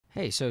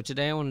Hey, so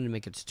today I wanted to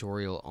make a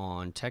tutorial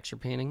on texture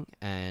painting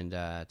and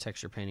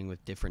texture painting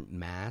with different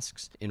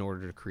masks in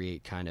order to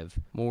create kind of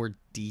more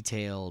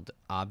detailed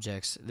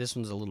objects. This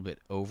one's a little bit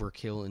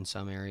overkill in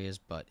some areas,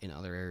 but in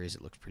other areas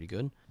it looks pretty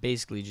good.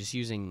 Basically just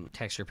using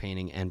texture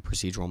painting and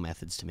procedural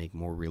methods to make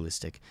more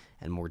realistic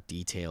and more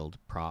detailed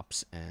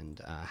props and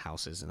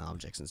houses and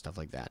objects and stuff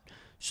like that.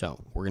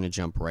 So we're going to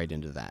jump right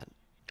into that.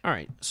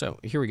 Alright, so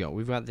here we go.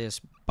 We've got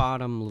this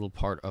bottom little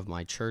part of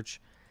my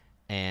church,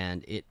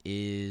 and it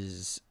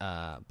is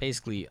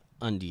basically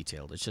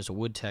undetailed. It's just a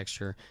wood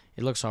texture.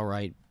 It looks all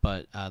right,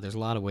 but there's a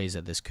lot of ways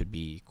that this could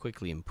be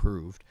quickly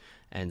improved,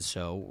 and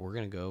so we're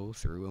going to go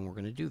through and we're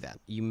going to do that.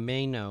 You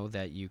may know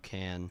that you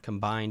can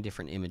combine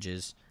different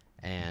images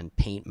and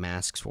paint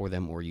masks for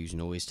them, or use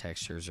noise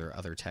textures or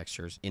other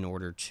textures in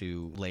order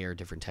to layer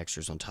different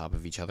textures on top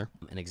of each other.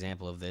 An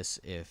example of this,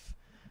 if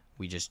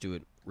we just do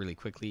it really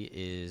quickly,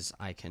 is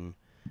I can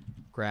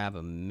grab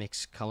a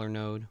mix color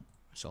node.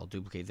 So I'll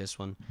duplicate this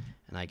one,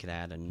 and I could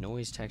add a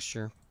noise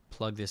texture,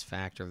 plug this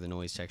factor of the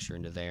noise texture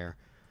into there.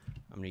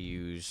 I'm going to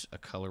use a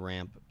color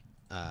ramp,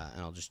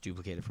 and I'll just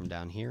duplicate it from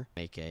down here.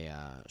 Make a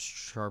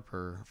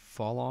sharper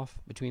fall off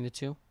between the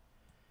two.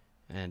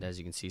 And as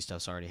you can see,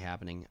 stuff's already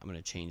happening. I'm going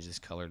to change this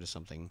color to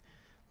something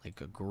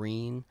like a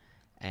green.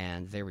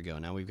 And there we go.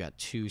 Now we've got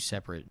two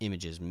separate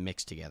images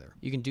mixed together.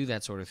 You can do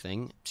that sort of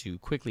thing to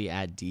quickly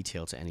add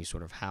detail to any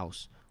sort of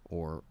house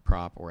or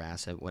prop or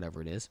asset,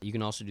 whatever it is. You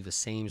can also do the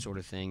same sort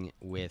of thing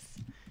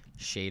with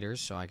shaders.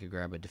 So I could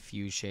grab a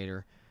diffuse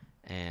shader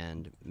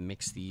and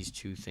mix these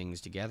two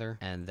things together,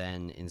 and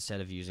then instead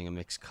of using a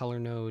mix color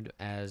node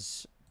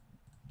as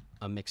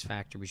a mix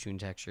factor between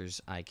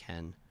textures, I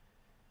can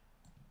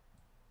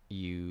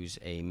use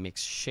a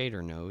mix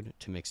shader node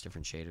to mix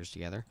different shaders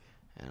together.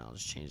 And I'll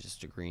just change this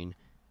to green,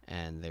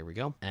 and there we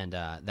go. And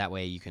that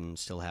way you can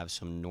still have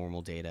some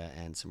normal data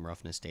and some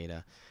roughness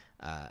data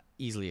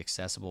easily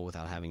accessible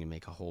without having to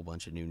make a whole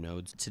bunch of new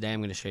nodes. Today I'm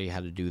going to show you how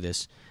to do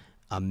this,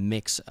 a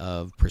mix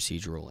of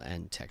procedural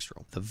and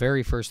textural. The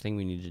very first thing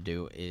we need to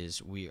do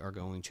is we are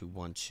going to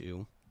want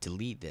to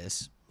delete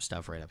this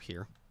stuff right up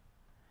here.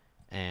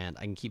 And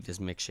I can keep this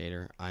mix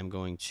shader. I'm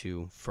going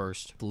to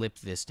first flip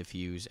this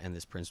diffuse and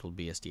this principled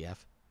BSDF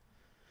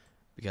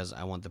because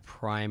I want the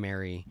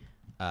primary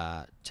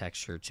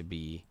texture to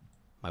be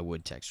my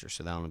wood texture,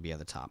 so that one will be at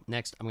the top.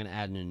 Next, I'm going to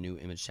add in a new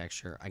image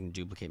texture. I can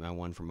duplicate my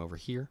one from over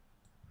here,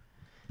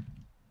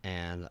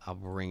 and I'll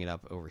bring it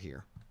up over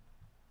here.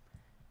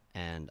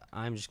 And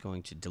I'm just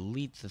going to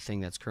delete the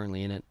thing that's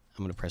currently in it.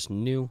 I'm going to press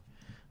new.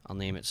 I'll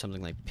name it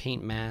something like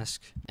paint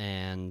mask,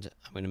 and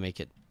I'm going to make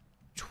it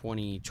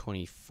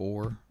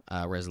 2024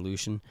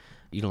 resolution.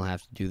 You don't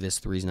have to do this.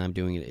 The reason I'm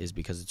doing it is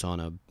because it's on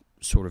a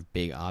sort of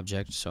big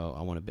object, so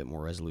I want a bit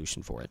more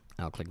resolution for it.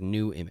 I'll click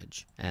new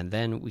image, and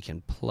then we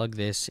can plug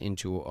this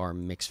into our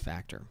mix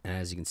factor. And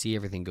as you can see,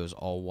 everything goes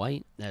all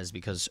white. That is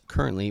because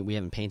currently we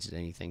haven't painted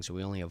anything, so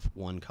we only have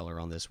one color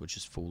on this, which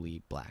is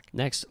fully black.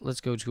 Next, let's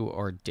go to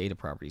our data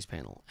properties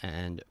panel,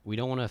 and we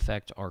don't want to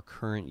affect our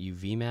current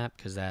UV map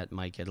because that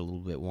might get a little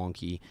bit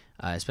wonky,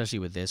 especially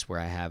with this where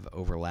I have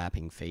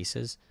overlapping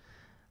faces.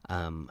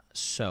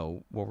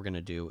 So what we're going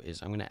to do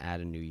is I'm going to add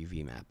a new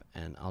UV map,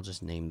 and I'll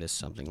just name this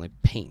something like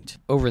paint.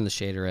 Over in the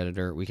shader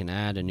editor, we can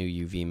add a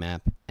new UV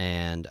map,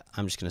 and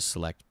I'm just going to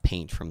select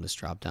paint from this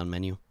drop down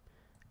menu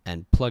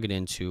and plug it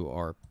into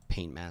our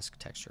paint mask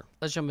texture.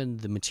 Let's jump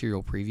into the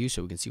material preview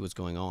so we can see what's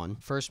going on.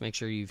 First, make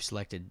sure you've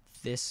selected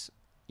this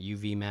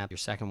UV map, your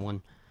second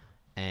one,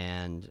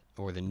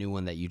 or the new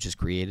one that you just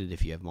created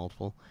if you have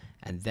multiple,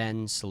 and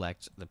then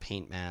select the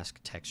paint mask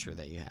texture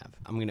that you have.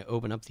 I'm going to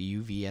open up the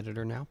UV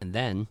editor now, and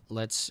then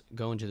let's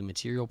go into the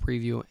material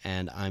preview,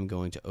 and I'm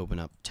going to open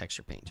up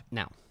texture paint.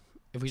 Now,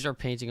 if we start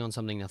painting on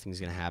something, nothing's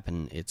going to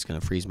happen. It's going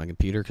to freeze my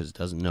computer because it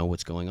doesn't know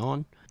what's going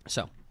on.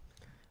 So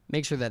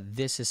make sure that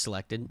this is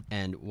selected,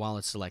 and while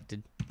it's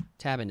selected,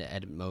 tab into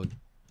edit mode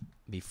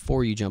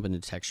before you jump into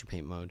texture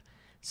paint mode.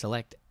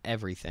 Select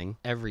everything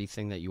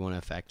that you want to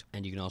affect,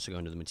 and you can also go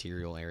into the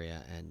material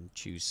area and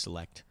choose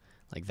select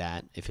like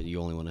that if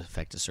you only want to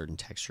affect a certain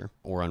texture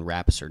or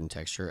unwrap a certain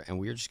texture. And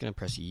we're just going to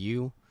press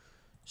U,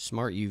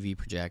 Smart UV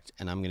Project,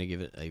 and I'm going to give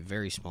it a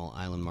very small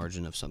island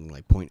margin of something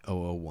like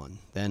 0.001.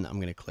 Then I'm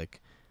going to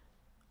click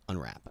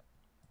Unwrap,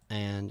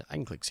 and I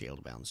can click Scale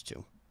to Bounds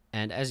too.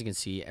 And as you can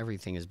see,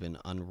 everything has been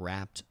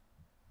unwrapped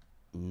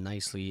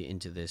nicely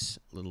into this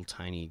little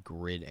tiny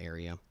grid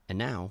area. And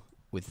now,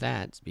 with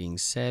that being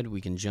said,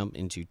 we can jump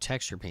into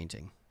texture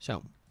painting.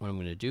 So what I'm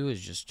going to do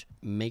is just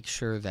make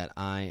sure that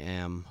I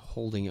am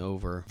holding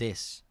over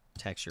this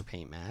texture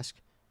paint mask.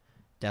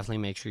 Definitely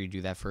make sure you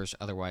do that first,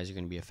 otherwise you're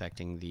going to be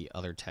affecting the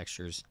other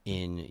textures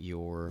in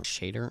your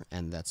shader,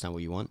 and that's not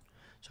what you want.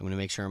 So I'm going to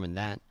make sure I'm in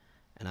that,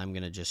 and I'm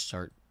going to just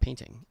start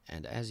painting.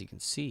 And as you can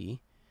see,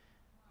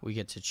 we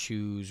get to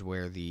choose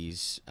where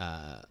these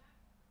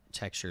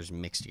textures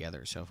mix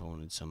together. So if I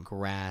wanted some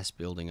grass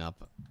building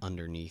up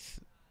underneath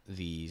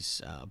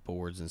these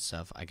boards and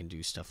stuff, I can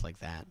do stuff like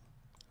that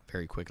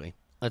very quickly.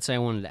 Let's say I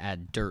wanted to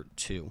add dirt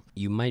too.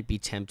 You might be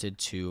tempted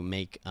to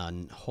make a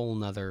whole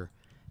nother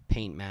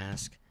paint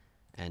mask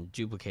and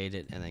duplicate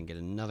it, and then get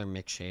another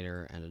mix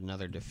shader and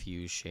another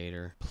diffuse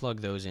shader,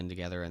 plug those in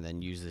together, and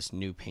then use this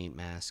new paint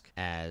mask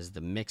as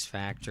the mix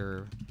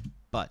factor.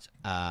 But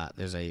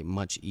there's a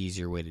much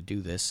easier way to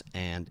do this,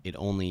 and it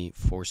only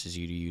forces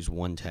you to use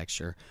one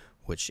texture,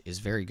 which is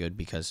very good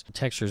because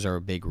textures are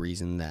a big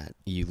reason that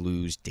you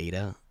lose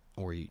data,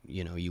 or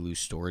you lose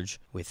storage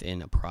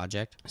within a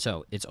project.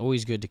 So it's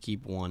always good to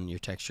keep, one, your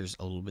textures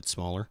a little bit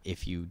smaller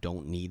if you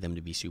don't need them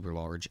to be super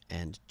large,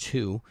 and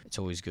two, it's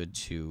always good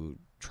to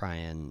try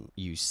and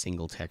use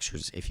single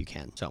textures if you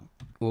can. So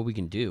what we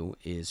can do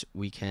is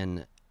we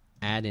can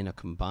add in a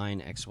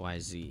combine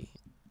XYZ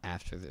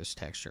after this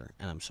texture,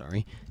 and I'm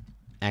sorry,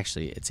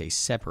 actually it's a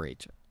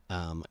separate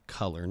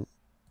color,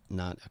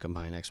 not a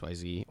combine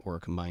XYZ or a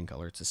combine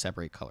color. It's a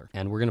separate color,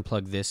 and we're going to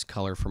plug this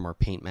color from our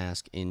paint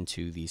mask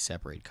into the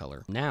separate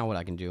color. Now what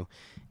I can do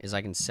is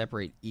I can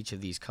separate each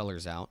of these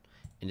colors out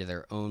into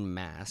their own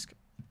mask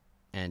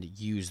and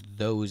use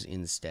those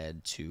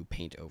instead to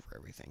paint over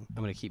everything.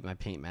 I'm going to keep my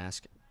paint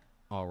mask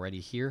already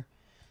here,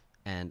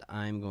 and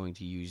I'm going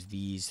to use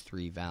these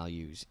three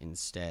values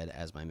instead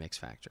as my mix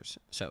factors.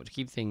 So to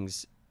keep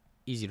things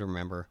easy to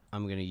remember,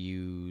 I'm going to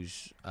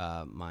use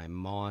my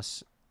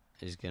moss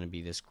is going to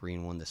be this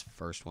green one, this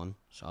first one.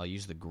 So I'll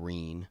use the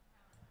green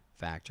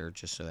factor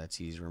just so that's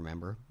easy to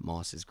remember.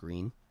 Moss is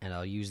green. And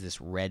I'll use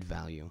this red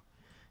value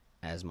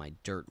as my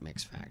dirt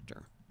mix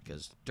factor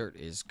because dirt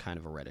is kind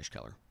of a reddish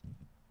color.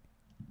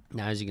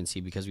 Now, as you can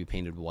see, because we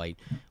painted white,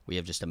 we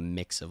have just a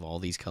mix of all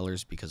these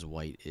colors because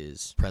white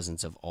is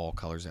presence of all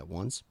colors at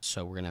once.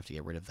 So we're going to have to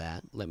get rid of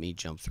that. Let me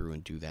jump through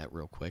and do that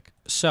real quick.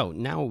 So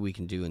now what we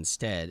can do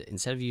instead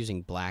of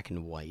using black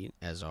and white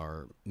as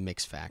our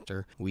mix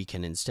factor, we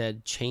can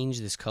instead change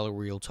this color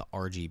wheel to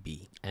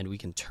RGB, and we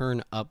can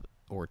turn up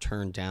or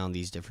turn down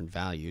these different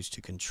values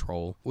to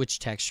control which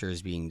texture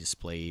is being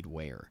displayed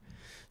where.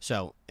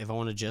 So if I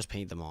want to just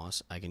paint the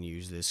moss, I can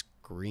use this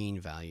green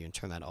value and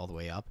turn that all the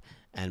way up.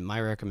 And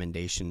my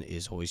recommendation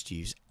is always to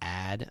use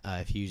add.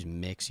 If you use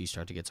mix, you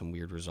start to get some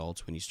weird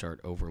results when you start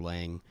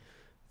overlaying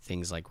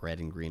things like red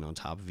and green on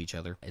top of each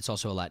other. It's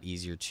also a lot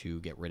easier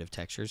to get rid of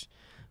textures,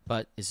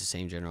 but it's the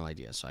same general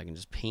idea. So I can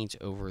just paint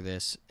over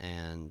this,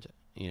 and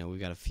we've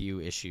got a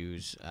few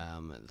issues.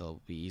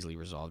 They'll be easily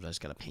resolved. I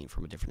just got to paint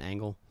from a different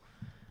angle.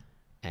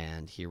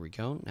 And here we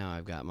go. Now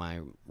I've got my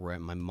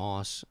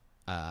moss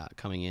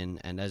coming in,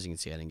 and as you can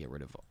see, I didn't get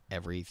rid of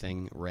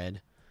everything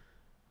red,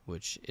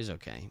 which is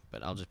okay,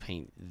 but I'll just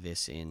paint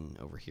this in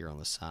over here on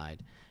the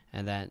side,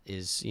 and that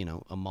is,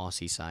 a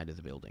mossy side of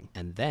the building.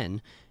 And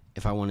then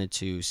if I wanted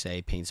to,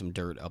 say, paint some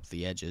dirt up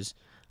the edges,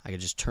 I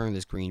could just turn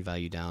this green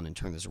value down and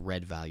turn this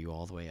red value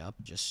all the way up.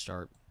 Just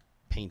start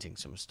painting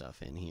some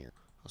stuff in here.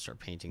 I'll start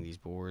painting these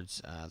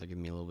boards. They're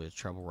giving me a little bit of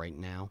trouble right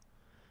now,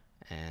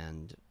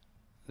 and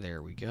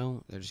there we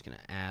go. They're just going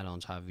to add on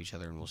top of each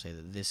other, and we'll say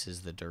that this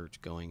is the dirt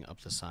going up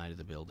the side of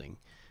the building,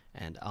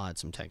 and I'll add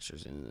some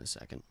textures in a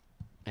second.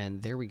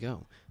 And there we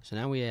go. So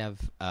now we have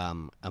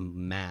a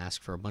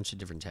mask for a bunch of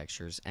different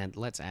textures, and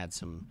let's add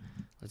some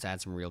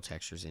real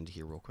textures into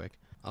here real quick.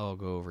 I'll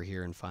go over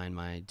here and find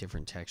my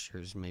different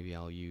textures. Maybe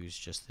I'll use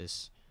just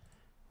this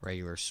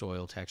regular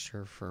soil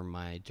texture for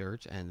my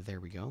dirt, and there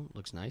we go.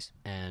 Looks nice.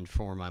 And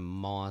for my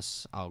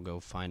moss, I'll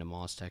go find a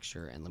moss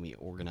texture, and let me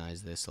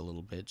organize this a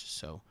little bit just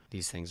so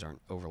these things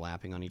aren't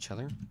overlapping on each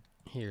other.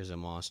 Here's a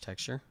moss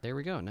texture. There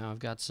we go. Now I've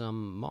got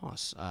some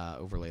moss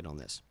overlaid on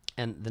this.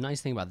 And the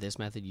nice thing about this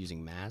method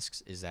using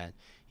masks is that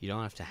you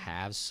don't have to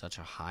have such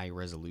a high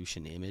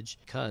resolution image,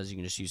 because you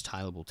can just use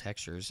tileable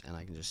textures and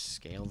I can just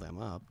scale them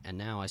up. And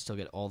now I still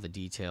get all the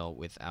detail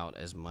without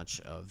as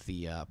much of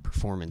the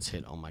performance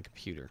hit on my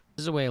computer.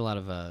 This is the way a lot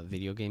of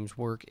video games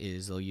work,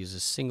 is they'll use a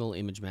single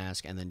image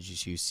mask and then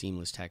just use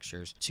seamless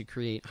textures to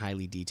create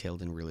highly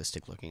detailed and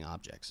realistic looking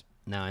objects.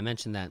 Now, I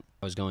mentioned that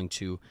I was going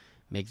to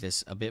make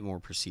this a bit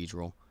more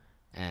procedural,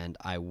 and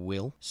I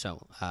will.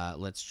 So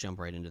let's jump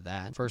right into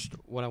that. First,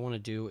 what I want to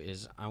do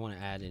is I want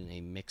to add in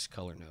a mix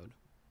color node,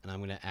 and I'm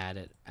going to add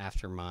it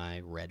after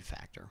my red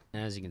factor.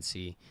 And as you can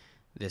see,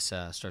 this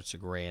starts to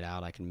gray it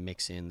out. I can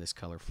mix in this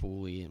color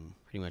fully and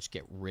pretty much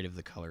get rid of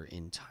the color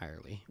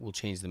entirely. We'll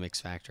change the mix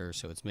factor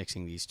so it's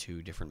mixing these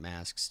two different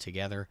masks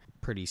together.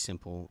 Pretty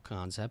simple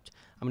concept.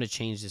 I'm going to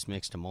change this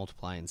mix to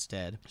multiply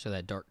instead, so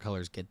that dark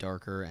colors get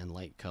darker and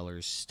light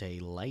colors stay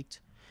light.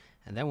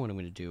 And then what I'm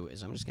going to do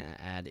is I'm just going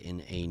to add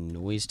in a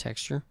noise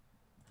texture,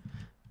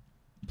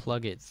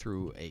 plug it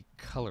through a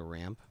color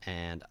ramp,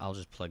 and I'll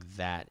just plug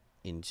that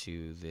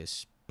into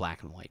this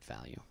black and white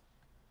value.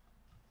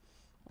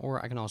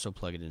 Or I can also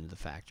plug it into the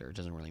factor. It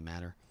doesn't really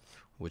matter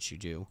which you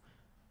do.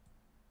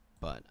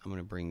 But I'm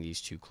going to bring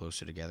these two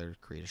closer together to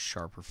create a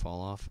sharper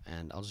fall off,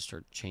 and I'll just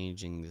start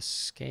changing the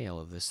scale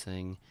of this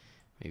thing,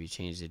 maybe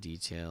change the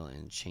detail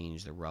and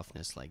change the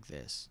roughness like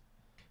this.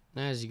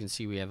 Now, as you can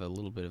see, we have a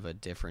little bit of a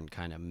different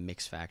kind of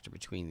mix factor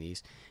between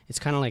these. It's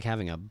kind of like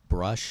having a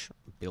brush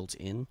built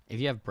in. If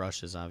you have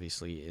brushes,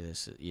 obviously,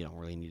 you don't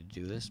really need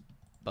to do this.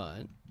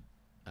 But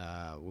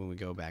when we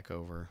go back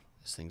over,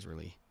 this thing's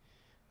really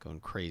going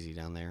crazy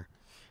down there.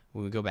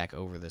 when we go back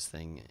over this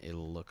thing,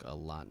 it'll look a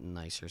lot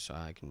nicer. So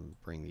I can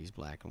bring these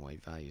black and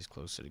white values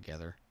closer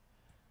together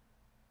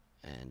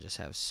and just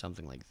have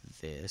something like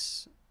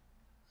this.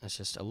 That's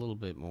just a little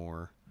bit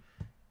more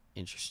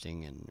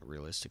interesting and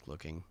realistic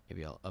looking.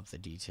 Maybe I'll up the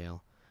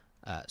detail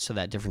so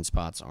that different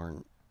spots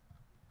aren't,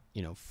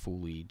 you know,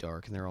 fully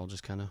dark, and they're all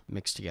just kind of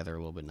mixed together a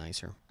little bit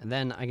nicer. And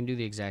then I can do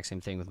the exact same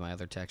thing with my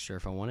other texture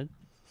if I wanted.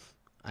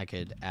 I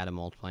could add a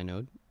multiply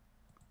node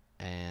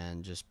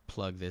and just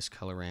plug this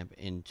color ramp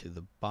into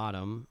the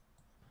bottom.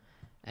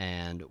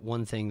 And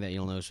one thing that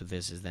you'll notice with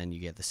this is then you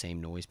get the same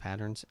noise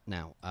patterns.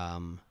 Now,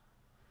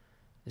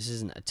 this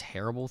isn't a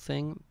terrible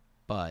thing,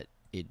 but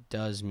it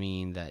does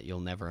mean that you'll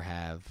never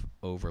have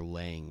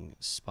overlaying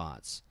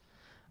spots.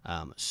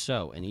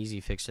 So an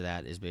easy fix to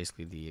that is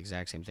basically the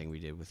exact same thing we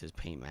did with this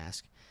paint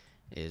mask,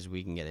 is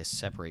we can get a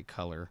separate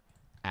color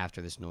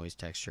after this noise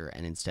texture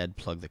and instead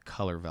plug the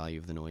color value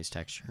of the noise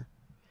texture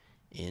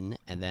in.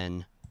 And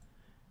then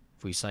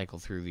if we cycle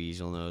through these,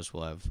 you'll notice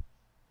we'll have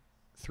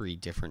 3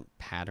 different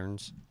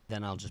patterns.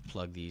 Then I'll just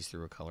plug these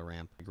through a color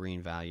ramp, a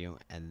green value,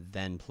 and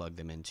then plug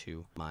them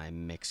into my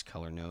mixed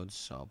color nodes.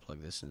 So I'll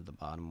plug this into the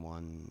bottom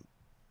one,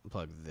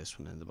 plug this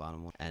one into the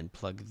bottom one, and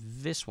plug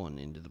this one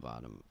into the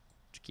bottom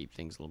to keep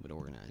things a little bit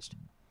organized.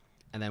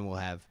 And then we'll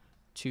have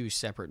 2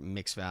 separate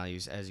mix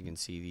values. As you can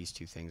see, these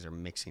 2 things are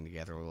mixing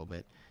together a little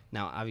bit.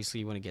 Now, obviously,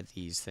 you want to get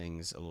these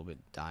things a little bit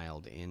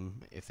dialed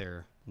in if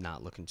they're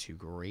not looking too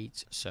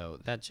great. So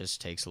that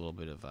just takes a little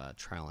bit of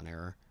trial and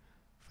error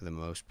for the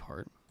most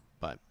part.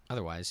 But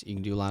otherwise, you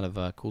can do a lot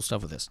of cool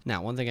stuff with this.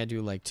 Now, one thing I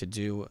do like to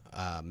do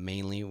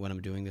mainly when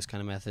I'm doing this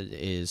kind of method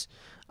is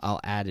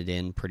I'll add it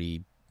in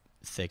pretty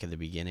thick at the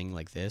beginning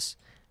like this.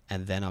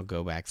 And then I'll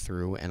go back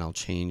through and I'll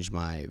change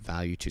my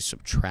value to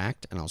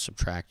subtract, and I'll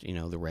subtract, you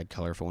know, the red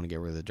color if I want to get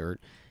rid of the dirt,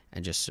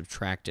 and just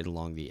subtract it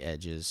along the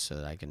edges so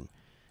that I can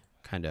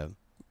kind of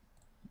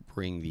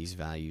bring these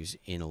values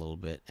in a little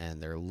bit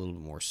and they're a little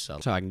bit more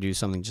subtle. So I can do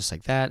something just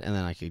like that, and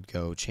then I could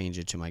go change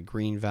it to my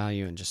green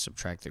value and just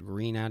subtract the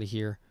green out of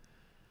here,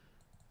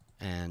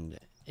 and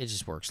it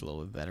just works a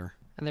little bit better.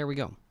 And there we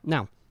go.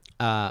 Now,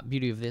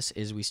 beauty of this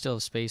is we still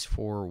have space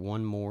for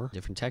one more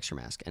different texture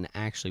mask, and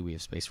actually we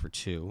have space for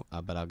 2,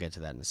 but I'll get to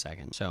that in a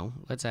second. So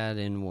let's add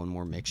in one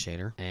more mix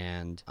shader,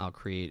 and I'll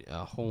create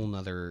a whole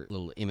nother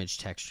little image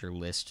texture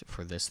list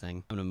for this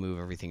thing. I'm going to move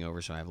everything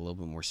over so I have a little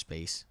bit more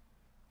space,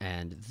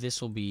 and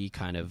this will be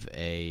kind of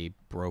a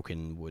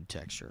broken wood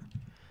texture.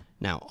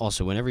 Now,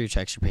 also, whenever you're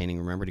texture painting,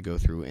 remember to go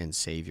through and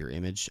save your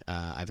image.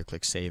 Either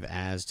click Save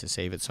As to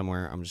save it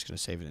somewhere. I'm just going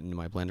to save it into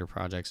my Blender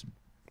projects.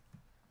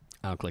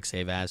 I'll click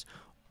Save As.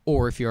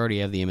 Or if you already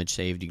have the image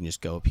saved, you can just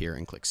go up here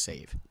and click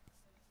Save.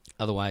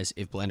 Otherwise,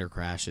 if Blender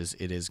crashes,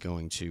 it is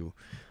going to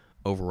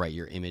overwrite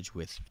your image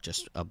with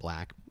just a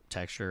black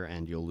texture,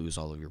 and you'll lose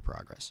all of your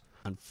progress.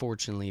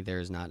 Unfortunately, there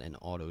is not an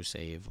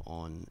autosave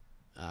on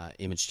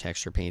image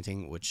texture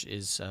painting, which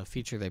is a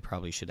feature they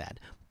probably should add.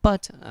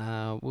 But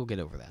we'll get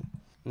over that.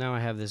 Now I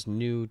have this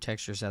new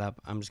texture set up.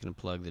 I'm just going to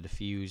plug the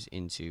diffuse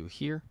into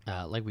here,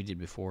 like we did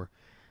before,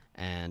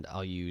 and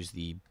I'll use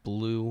the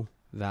blue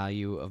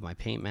value of my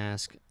paint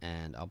mask,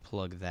 and I'll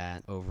plug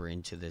that over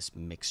into this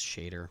mix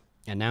shader.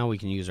 And now we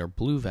can use our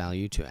blue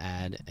value to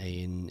add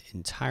an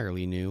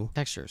entirely new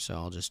texture. So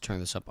I'll just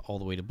turn this up all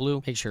the way to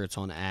blue, make sure it's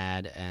on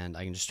add, and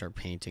I can just start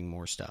painting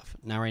more stuff.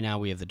 Now right now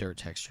we have the dirt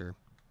texture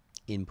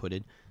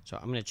inputted, so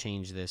I'm going to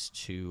change this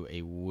to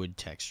a wood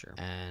texture,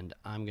 and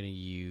I'm going to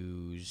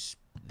use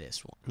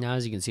this one. Now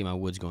as you can see, my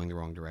wood's going the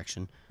wrong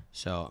direction,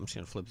 so I'm just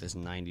going to flip this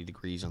 90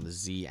 degrees on the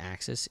Z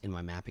axis in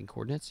my mapping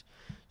coordinates,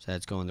 so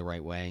that's going the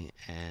right way.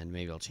 And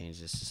maybe I'll change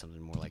this to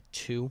something more like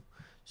 2,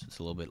 so it's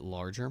a little bit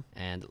larger.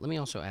 And let me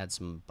also add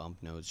some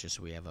bump nodes just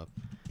so we have a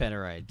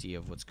better idea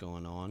of what's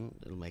going on.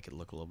 It'll make it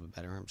look a little bit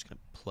better. I'm just going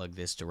to plug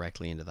this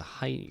directly into the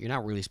height. You're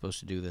not really supposed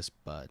to do this,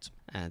 but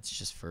it's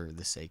just for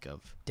the sake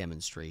of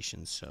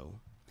demonstration, so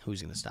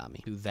who's going to stop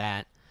me? Do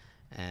that,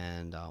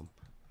 and I'll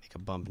make a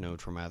bump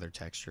node for my other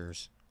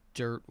textures.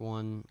 Dirt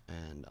one,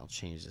 and I'll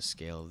change the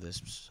scale of this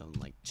to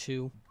something like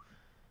 2.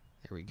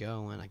 There we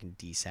go, and I can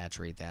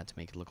desaturate that to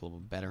make it look a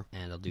little bit better.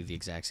 And I'll do the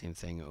exact same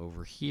thing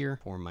over here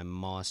for my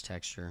moss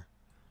texture.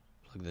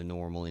 Plug the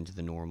normal into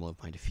the normal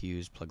of my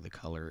diffuse, plug the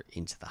color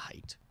into the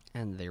height.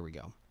 And there we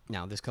go.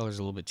 Now this color is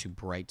a little bit too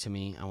bright to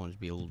me. I want it to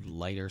be a little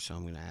lighter, so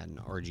I'm going to add an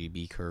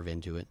RGB curve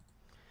into it.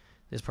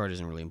 This part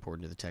isn't really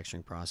important to the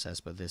texturing process,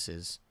 but this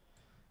is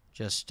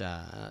just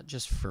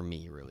for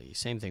me, really.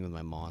 Same thing with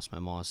my moss. My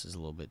moss is a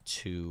little bit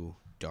too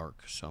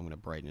dark, so I'm going to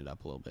brighten it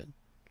up a little bit.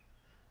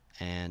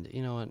 And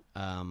you know what?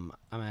 I'm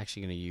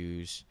actually going to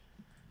use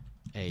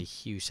a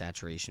hue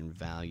saturation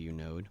value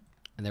node.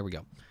 And there we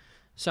go.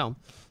 So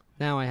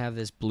now I have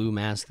this blue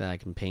mask that I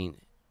can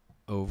paint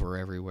over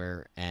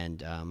everywhere.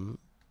 And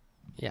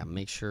yeah,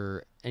 make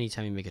sure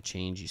anytime you make a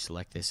change, you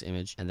select this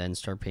image and then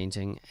start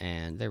painting.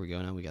 And there we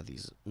go. Now we got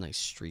these nice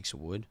streaks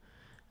of wood.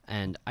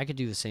 And I could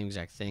do the same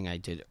exact thing I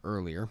did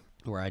earlier,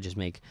 where I just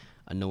make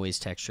a noise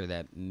texture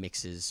that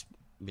mixes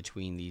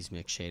between these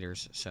mix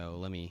shaders. So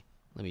let me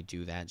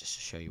do that just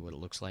to show you what it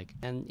looks like.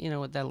 And you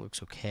know what, that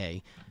looks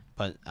okay,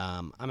 But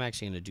I'm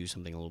actually going to do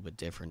something a little bit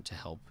different to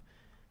help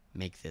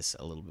make this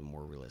a little bit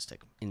more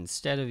realistic.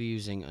 Instead of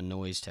using a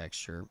noise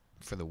texture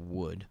for the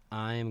wood,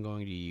 I am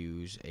going to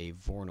use a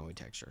Voronoi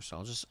texture. So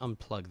I'll just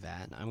unplug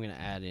that. I'm going to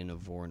add in a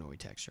Voronoi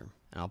texture.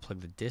 And I'll plug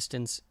the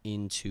distance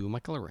into my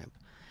color ramp.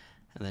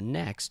 And then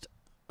next,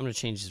 I'm going to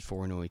change this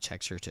Voronoi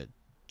texture to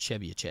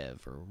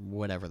Chebyshev or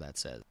whatever that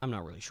says. I'm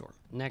not really sure.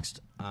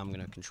 Next, I'm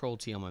going to Control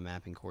T on my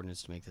mapping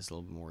coordinates to make this a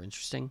little bit more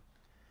interesting.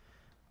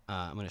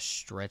 I'm going to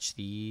stretch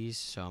these,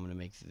 so I'm going to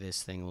make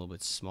this thing a little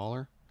bit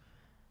smaller.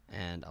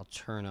 And I'll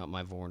turn up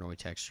my Voronoi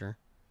texture.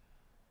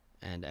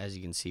 And as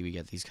you can see, we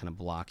get these kind of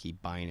blocky,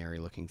 binary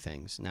looking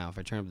things. Now, if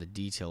I turn up the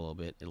detail a little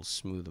bit, it'll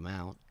smooth them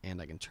out.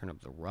 And I can turn up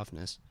the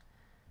roughness.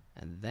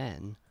 And then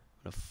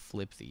I'm going to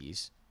flip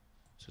these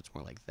so it's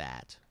more like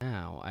that.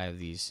 Now, I have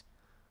these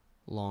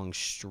long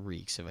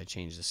streaks. If I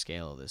change the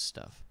scale of this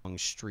stuff, long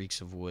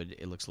streaks of wood,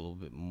 it looks a little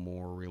bit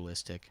more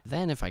realistic.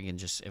 Then if I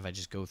just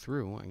go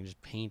through, I can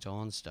just paint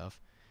on stuff,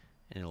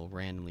 and it'll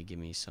randomly give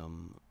me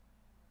some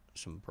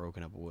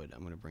broken up wood.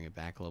 I'm going to bring it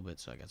back a little bit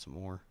so I got some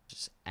more.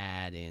 Just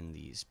add in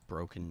these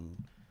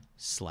broken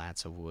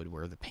slats of wood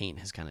where the paint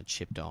has kind of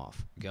chipped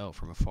off. Go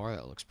from afar,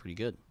 that looks pretty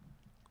good.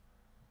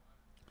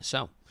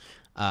 So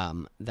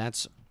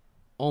that's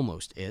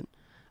almost it.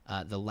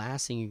 The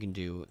last thing you can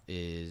do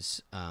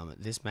is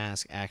this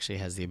mask actually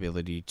has the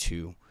ability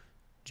to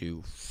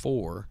do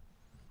 4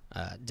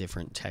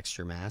 different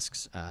texture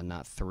masks,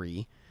 not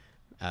 3.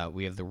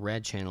 We have the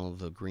red channel,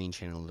 the green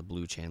channel, and the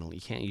blue channel.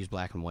 You can't use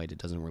black and white. It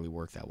doesn't really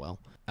work that well.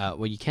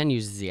 What you can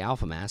use is the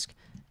alpha mask,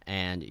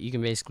 and you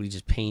can basically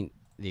just paint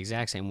the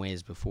exact same way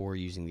as before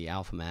using the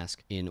alpha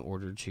mask in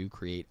order to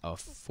create a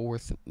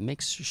 4th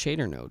mix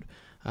shader node,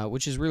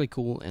 which is really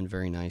cool and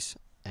very nice.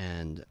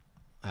 And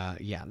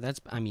yeah, that's,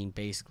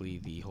 basically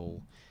the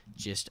whole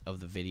gist of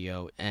the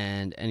video.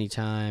 And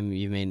anytime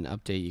you made an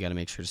update, you got to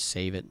make sure to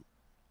save it.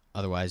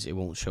 Otherwise, it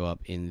won't show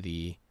up in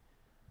the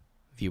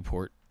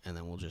viewport, and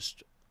then we'll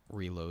just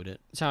reload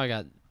it. That's how I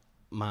got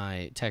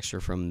my texture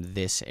from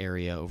this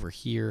area over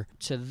here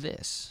to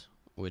this,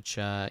 which,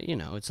 you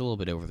know, it's a little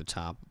bit over the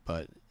top,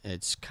 but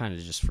it's kind of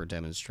just for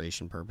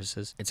demonstration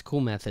purposes. It's a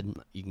cool method.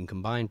 You can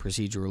combine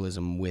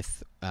proceduralism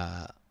with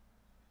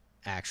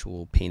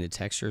actual painted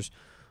textures,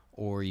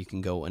 or you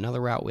can go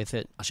another route with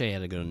it. I'll show you how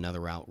to go another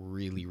route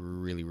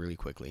really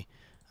quickly.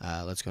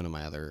 Let's go to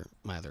my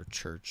other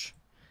church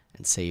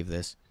and save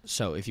this.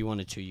 So if you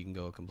wanted to, you can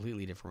go a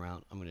completely different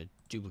route. I'm going to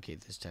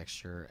duplicate this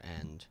texture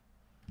and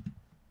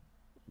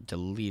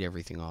delete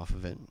everything off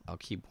of it. I'll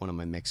keep one of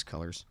my mixed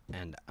colors,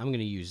 and I'm going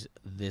to use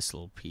this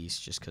little piece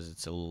just because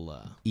it's a little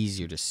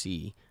easier to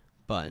see.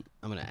 But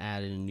I'm going to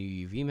add in a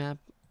new UV map,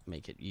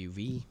 make it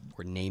UV,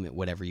 or name it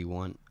whatever you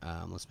want.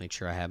 Let's make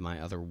sure I have my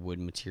other wood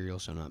material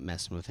so I'm not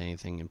messing with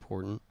anything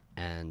important.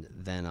 And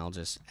then I'll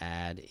just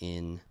add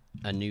in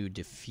a new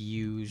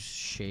diffuse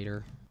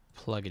shader,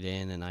 plug it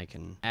in, and I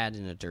can add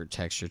in a dirt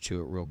texture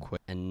to it real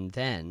quick. And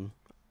then,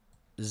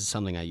 this is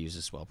something I use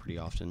as well pretty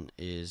often,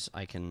 is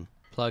I can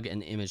plug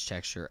an image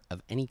texture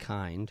of any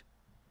kind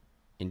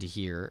into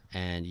here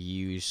and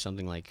use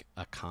something like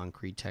a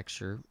concrete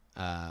texture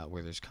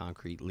where there's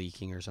concrete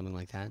leaking or something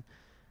like that.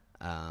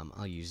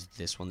 I'll use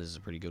this one. This is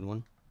a pretty good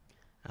one.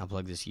 I'll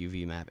plug this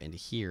UV map into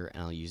here,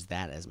 and I'll use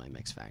that as my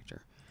mix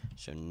factor.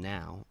 So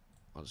now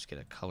I'll just get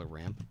a color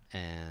ramp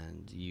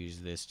and use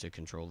this to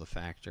control the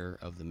factor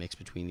of the mix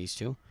between these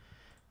two.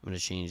 I'm going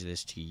to change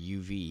this to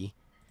UV,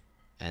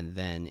 and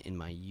then in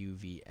my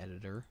UV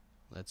editor,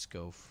 let's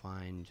go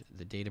find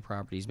the data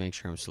properties, make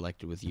sure I'm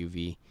selected with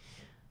UV.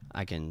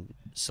 I can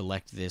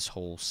select this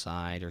whole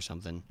side or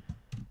something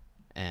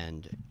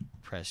and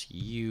press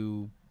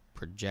U,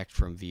 project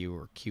from view,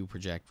 or Q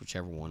project,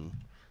 whichever one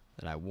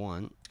that I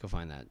want. Let's go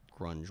find that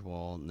grunge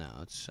wall. No,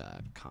 it's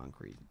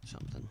concrete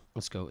something.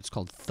 Let's go. It's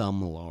called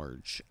thumb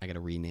large. I got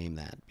to rename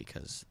that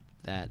because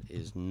that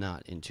is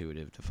not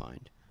intuitive to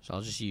find. So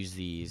I'll just use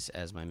these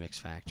as my mix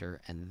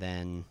factor, and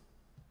then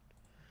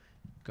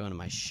go into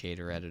my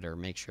shader editor,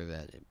 make sure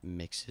that it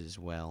mixes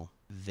well.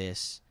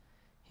 This,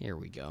 here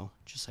we go,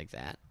 just like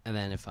that. And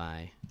then if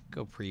I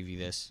go preview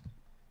this,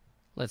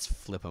 let's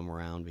flip them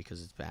around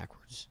because it's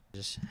backwards.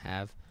 Just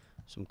have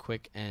some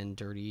quick and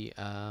dirty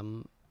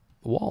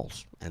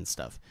walls and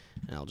stuff.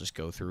 And I'll just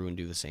go through and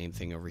do the same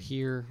thing over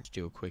here. Just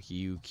do a quick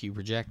UQ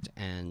project,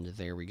 and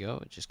there we go.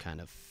 It just kind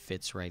of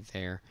fits right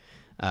there.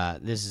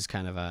 This is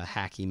kind of a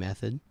hacky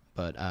method,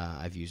 but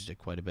I've used it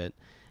quite a bit.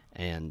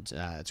 And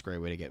it's a great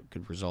way to get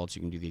good results.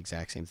 You can do the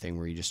exact same thing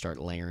where you just start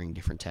layering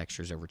different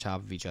textures over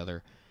top of each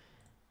other.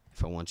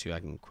 If I want to, I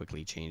can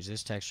quickly change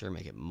this texture,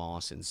 make it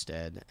moss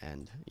instead,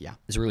 and yeah,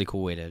 it's a really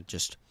cool way to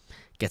just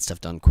get stuff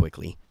done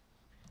quickly.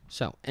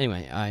 So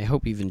anyway, I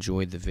hope you've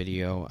enjoyed the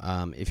video.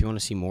 If you want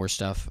to see more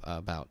stuff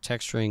about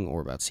texturing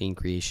or about scene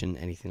creation,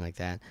 anything like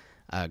that,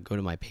 go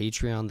to my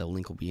Patreon. The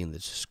link will be in the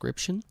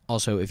description.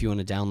 Also, if you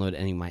want to download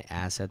any of my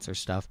assets or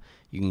stuff,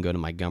 you can go to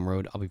my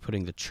Gumroad. I'll be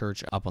putting the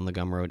church up on the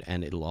Gumroad,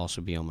 and it'll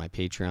also be on my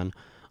Patreon.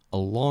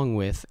 along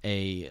with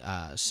a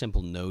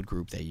simple node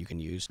group that you can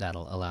use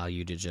that'll allow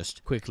you to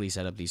just quickly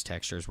set up these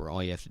textures where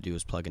all you have to do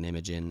is plug an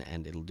image in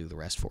and it'll do the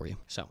rest for you.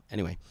 So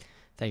anyway,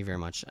 thank you very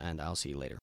much, and I'll see you later.